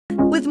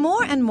With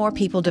more and more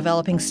people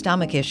developing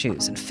stomach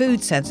issues and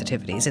food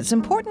sensitivities, it's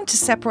important to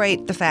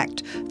separate the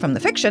fact from the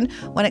fiction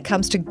when it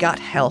comes to gut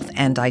health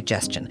and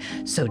digestion.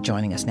 So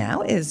joining us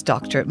now is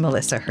Dr.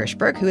 Melissa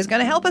Hirschberg, who is going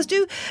to help us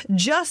do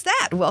just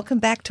that. Welcome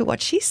back to What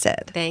She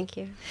Said. Thank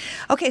you.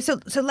 Okay, so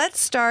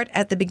let's start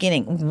at the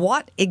beginning.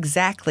 What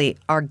exactly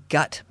are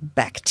gut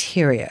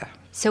bacteria?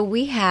 So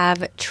we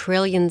have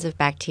trillions of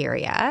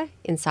bacteria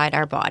inside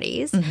our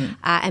bodies,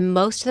 and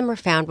most of them are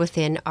found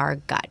within our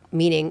gut,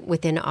 meaning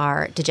within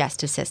our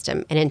digestive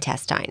system and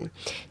intestine.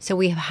 So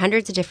we have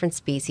hundreds of different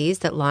species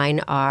that line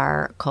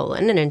our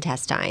colon and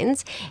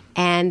intestines,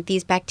 and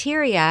these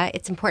bacteria,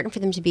 it's important for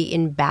them to be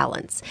in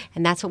balance,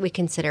 and that's what we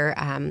consider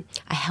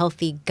a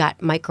healthy gut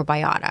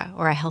microbiota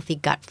or a healthy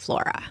gut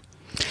flora.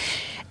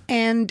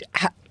 And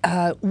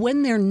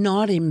when they're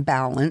not in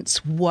balance,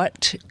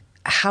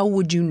 how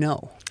would you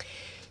know?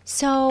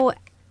 So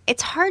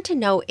it's hard to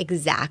know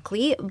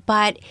exactly,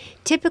 but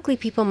typically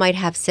people might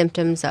have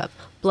symptoms of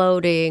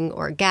bloating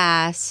or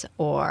gas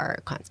or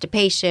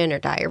constipation or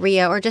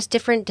diarrhea or just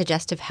different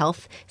digestive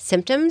health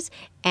symptoms.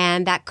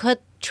 And that could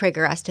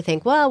trigger us to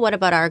think, well, what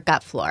about our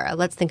gut flora?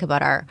 Let's think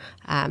about our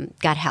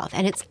gut health.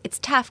 And it's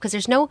tough because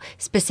there's no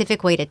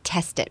specific way to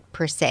test it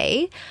per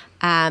se.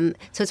 So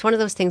it's one of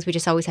those things we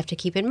just always have to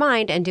keep in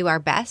mind and do our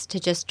best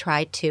to just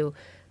try to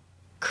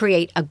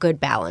create a good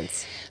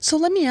balance. So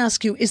let me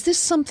ask you, is this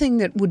something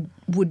that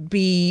would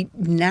be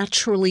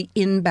naturally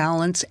in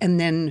balance and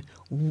then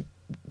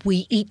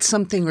we eat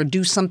something or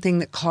do something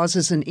that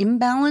causes an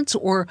imbalance,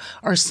 or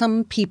are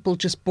some people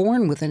just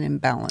born with an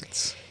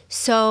imbalance?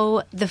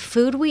 So the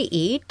food we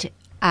eat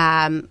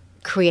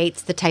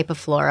creates the type of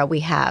flora we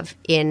have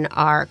in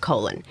our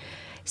colon.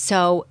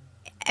 So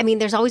I mean,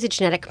 there's always a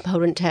genetic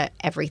component to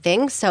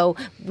everything. So,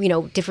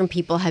 different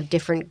people have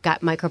different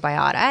gut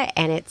microbiota,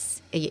 and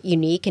it's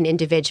unique and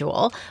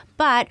individual.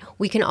 But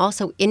we can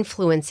also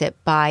influence it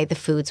by the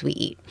foods we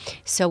eat.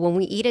 So when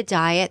we eat a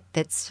diet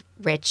that's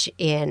rich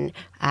in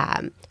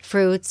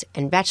fruits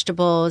and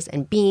vegetables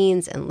and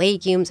beans and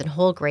legumes and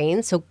whole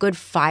grains, so good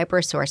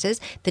fiber sources,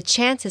 the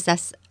chances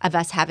of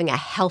us having a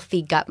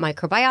healthy gut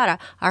microbiota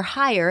are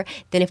higher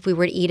than if we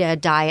were to eat a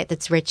diet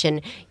that's rich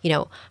in,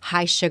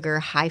 high sugar,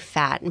 high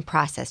fat, and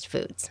processed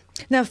foods.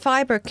 Now,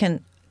 fiber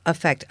can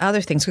affect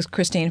other things, because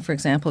Christine, for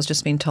example, has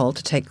just been told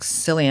to take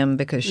psyllium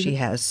because she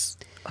has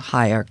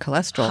higher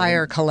cholesterol.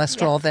 Higher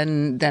cholesterol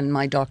than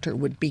my doctor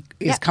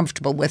is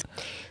comfortable with.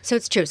 So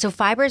it's true. So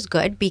fiber is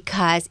good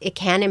because it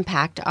can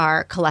impact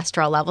our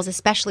cholesterol levels,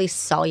 especially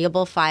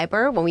soluble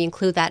fiber. When we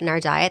include that in our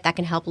diet, that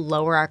can help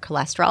lower our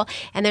cholesterol.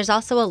 And there's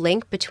also a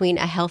link between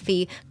a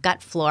healthy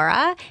gut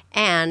flora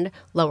and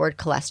lowered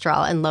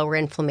cholesterol and lower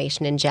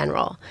inflammation in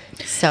general.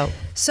 So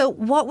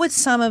what would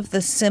some of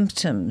the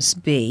symptoms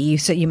be?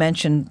 You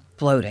mentioned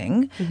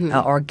bloating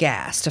or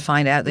gas to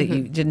find out that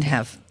you didn't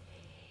have.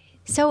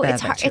 So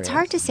it's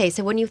hard to say.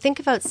 So when you think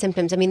about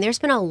symptoms, I mean, there's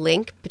been a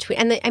link between,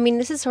 and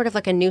this is sort of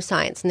like a new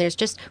science, and there's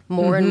just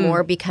more and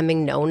more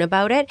becoming known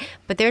about it.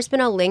 But there's been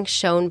a link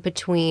shown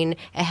between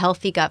a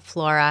healthy gut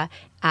flora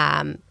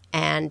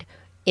and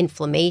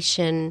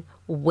inflammation,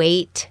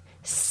 weight,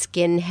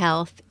 skin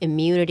health,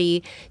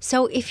 immunity.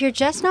 So if you're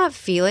just not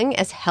feeling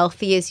as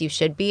healthy as you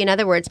should be, in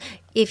other words,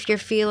 if you're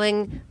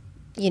feeling,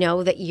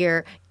 that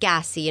you're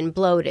gassy and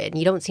bloated, and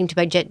you don't seem to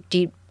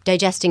be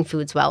digesting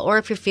foods well, or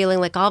if you're feeling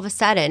like all of a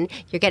sudden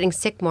you're getting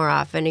sick more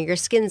often, or your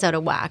skin's out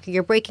of whack, or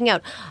you're breaking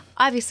out,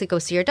 obviously go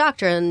see your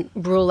doctor and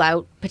rule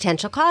out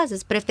potential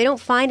causes. But if they don't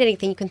find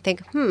anything, you can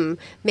think,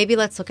 maybe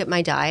let's look at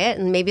my diet,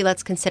 and maybe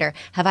let's consider,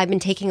 have I been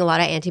taking a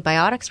lot of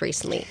antibiotics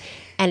recently?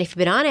 And if you've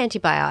been on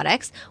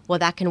antibiotics, well,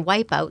 that can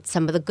wipe out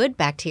some of the good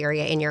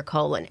bacteria in your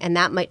colon, and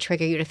that might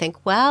trigger you to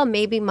think, well,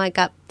 maybe my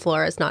gut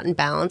flora is not in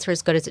balance or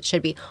as good as it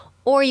should be.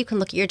 Or you can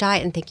look at your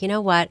diet and think, you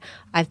know what,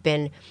 I've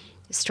been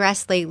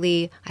stressed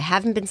lately, I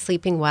haven't been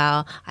sleeping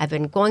well, I've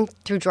been going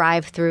through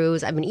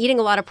drive-thrus, I've been eating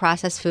a lot of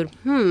processed food.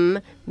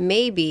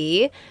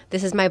 Maybe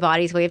this is my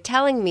body's way of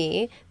telling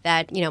me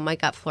that, my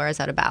gut flora is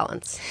out of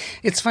balance.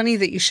 It's funny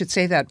that you should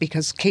say that,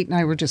 because Kate and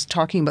I were just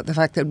talking about the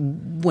fact that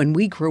when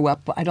we grew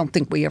up, I don't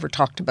think we ever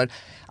talked about,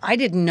 I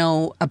didn't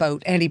know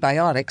about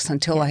antibiotics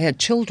until I had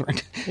children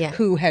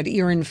who had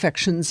ear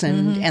infections,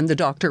 and the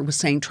doctor was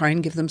saying, try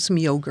and give them some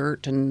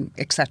yogurt and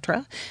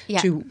etc.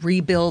 to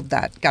rebuild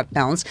that gut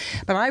balance.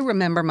 But I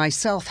remember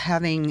myself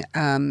having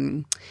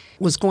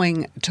was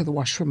going to the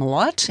washroom a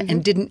lot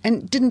and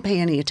didn't pay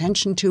any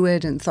attention to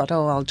it, and thought,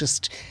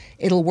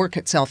 it'll work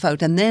itself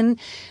out. And then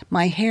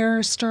my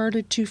hair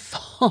started to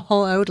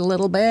fall out a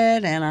little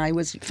bit, and I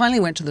finally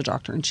went to the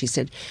doctor, and she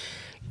said,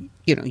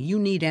 you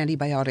need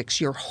antibiotics.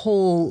 Your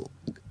whole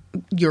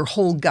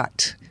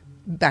gut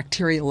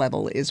bacteria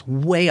level is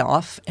way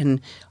off and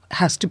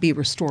has to be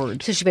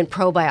restored. So she's been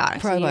probiotics.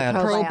 Probiotics.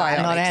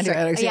 Not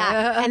antibiotics.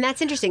 Yeah, and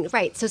that's interesting.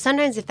 Right. So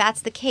sometimes if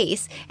that's the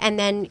case, and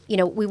then,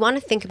 we want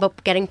to think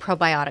about getting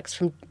probiotics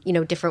from,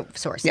 different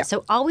sources. Yeah.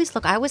 So I always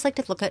like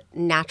to look at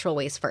natural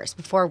ways first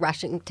before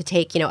rushing to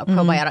take, a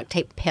probiotic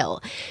type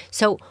pill.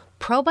 So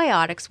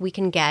Probiotics we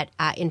can get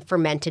in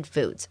fermented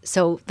foods.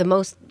 So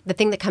the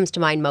thing that comes to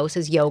mind most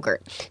is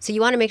yogurt. So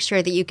you want to make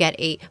sure that you get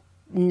a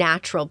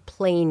natural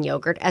plain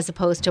yogurt as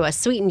opposed to a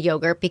sweetened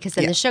yogurt, because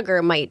then the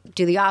sugar might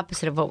do the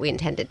opposite of what we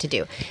intended to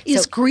do.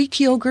 Is Greek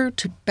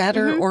yogurt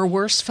better or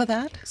worse for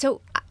that?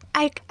 So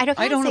I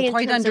don't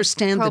quite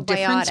understand the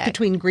difference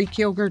between Greek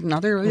yogurt and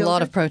other yogurt. A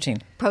lot of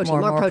protein.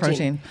 More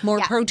protein. More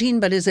protein,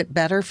 but is it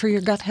better for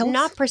your gut health?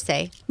 Not per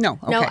se. No.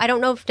 Okay. No, I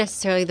don't know if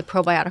necessarily the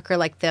probiotic or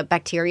like the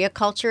bacteria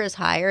culture is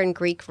higher in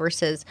Greek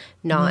versus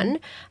non.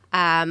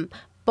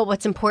 But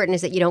what's important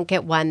is that you don't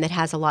get one that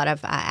has a lot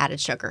of added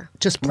sugar.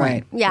 Just plain.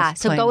 Right. Yeah,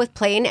 Just so plain. go with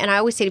plain. And I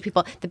always say to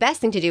people, the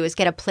best thing to do is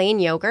get a plain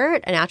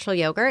yogurt, a natural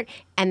yogurt,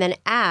 and then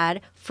add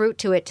fruit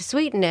to it to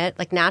sweeten it,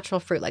 like natural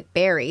fruit, like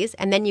berries.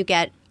 And then you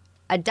get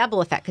a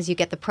double effect because you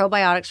get the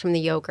probiotics from the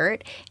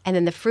yogurt, and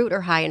then the fruit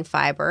are high in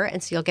fiber,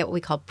 and so you'll get what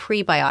we call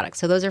prebiotics.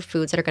 So those are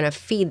foods that are going to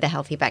feed the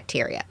healthy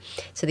bacteria.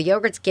 So the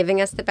yogurt's giving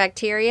us the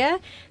bacteria.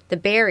 The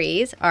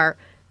berries are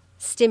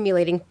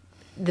stimulating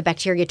the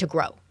bacteria to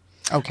grow.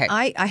 Okay.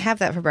 I have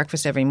that for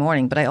breakfast every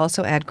morning, but I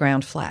also add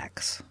ground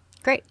flax.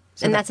 Great.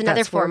 So and that's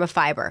another form of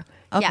fiber.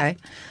 Okay.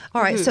 Yeah.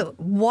 All right. So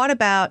what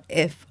about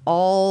if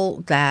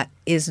all that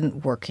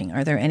isn't working?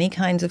 Are there any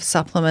kinds of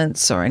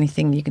supplements or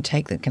anything you can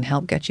take that can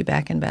help get you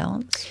back in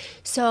balance?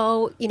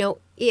 So,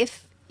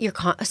 if you're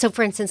so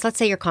for instance, let's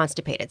say you're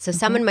constipated. So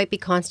someone might be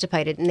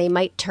constipated and they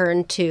might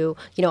turn to,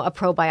 a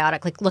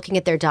probiotic, like looking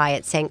at their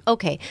diet saying,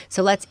 okay,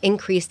 so let's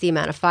increase the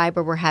amount of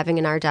fiber we're having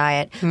in our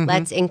diet.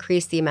 Let's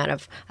increase the amount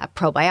of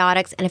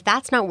probiotics. And if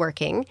that's not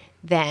working,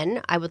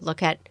 then I would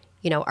look at,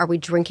 are we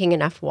drinking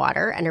enough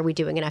water and are we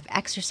doing enough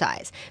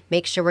exercise?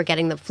 Make sure we're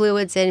getting the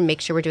fluids in,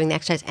 make sure we're doing the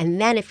exercise. And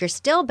then if you're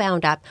still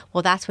bound up,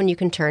 well, that's when you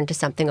can turn to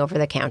something over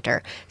the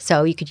counter.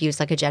 So you could use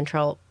like a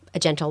gentle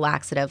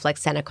laxative like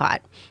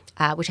Senokot,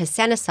 which has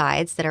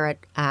senocides that are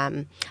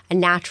a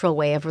natural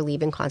way of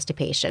relieving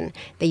constipation.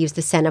 They use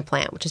the senna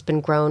plant, which has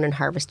been grown and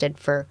harvested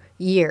for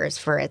years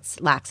for its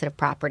laxative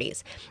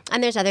properties.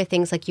 And there's other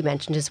things like you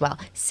mentioned as well,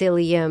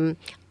 psyllium,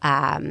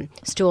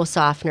 stool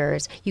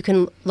softeners. You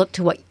can look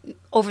to what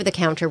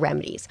over-the-counter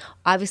remedies.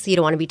 Obviously, you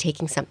don't want to be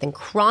taking something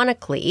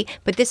chronically,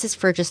 but this is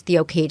for just the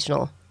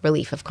occasional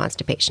relief of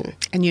constipation.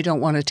 And you don't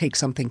want to take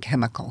something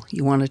chemical.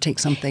 You want to take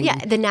something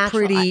the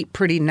natural,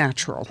 pretty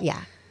natural.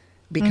 Yeah.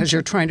 Because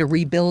you're trying to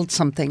rebuild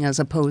something as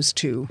opposed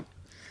to...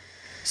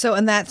 So,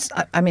 and that's,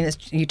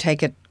 you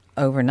take it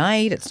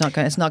overnight. It's not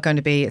going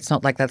to be. It's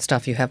not like that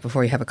stuff you have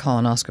before you have a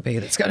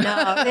colonoscopy. That's going.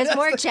 No, it's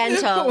more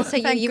gentle. So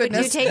you would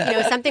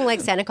take something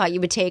like Senokot.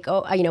 You would take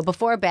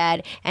before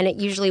bed, and it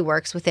usually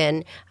works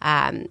within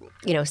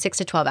 6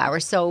 to 12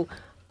 hours. So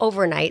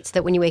overnight, so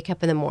that when you wake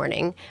up in the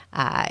morning,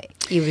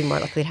 you'd be more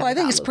likely to have. Well, I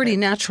think it's pretty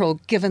natural,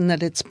 given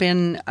that it's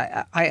been,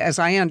 as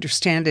I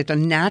understand it, a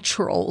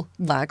natural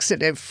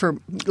laxative for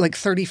like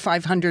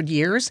 3,500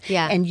 years.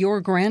 Yeah. And your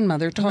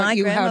grandmother taught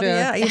you how to.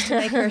 Yeah, I used to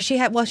make her. She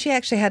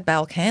actually had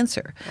bowel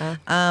cancer,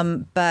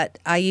 but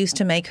I used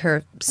to make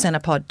her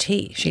Senopod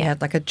tea. She had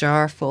like a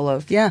jar full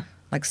of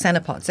like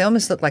Senopods. They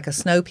almost look like a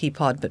snow pea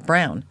pod, but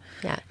brown.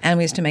 Yeah. And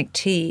we used to make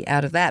tea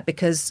out of that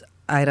because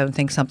I don't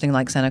think something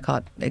like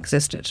Senokot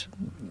existed.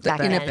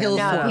 In a pill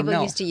form.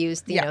 People used to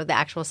use the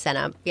actual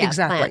senna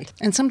exactly. plant.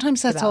 And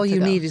sometimes that's all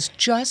you need is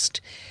just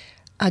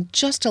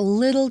a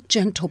little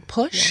gentle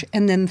push,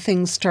 and then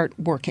things start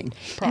working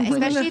properly.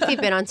 Especially if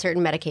you've been on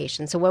certain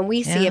medications. So when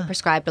we see it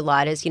prescribed a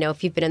lot is,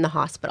 if you've been in the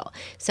hospital.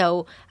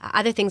 So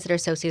other things that are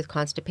associated with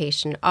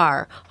constipation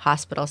are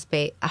hospital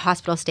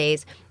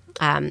stays,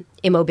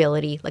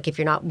 immobility, like if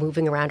you're not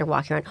moving around or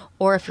walking around,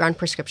 or if you're on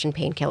prescription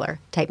painkiller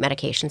type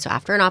medication. So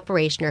after an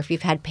operation or if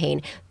you've had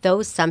pain,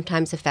 those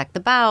sometimes affect the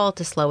bowel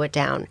to slow it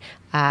down,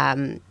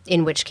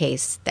 in which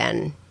case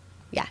then,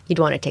 you'd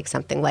want to take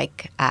something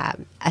like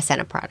a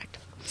Senna product.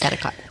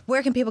 Senokot.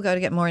 Where can people go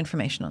to get more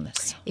information on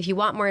this? If you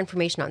want more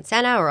information on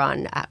Senna or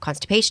on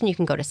constipation, you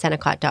can go to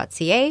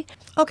senokot.ca.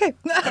 Okay.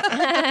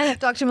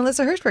 Dr.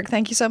 Melissa Hirschberg,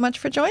 thank you so much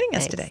for joining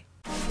us today.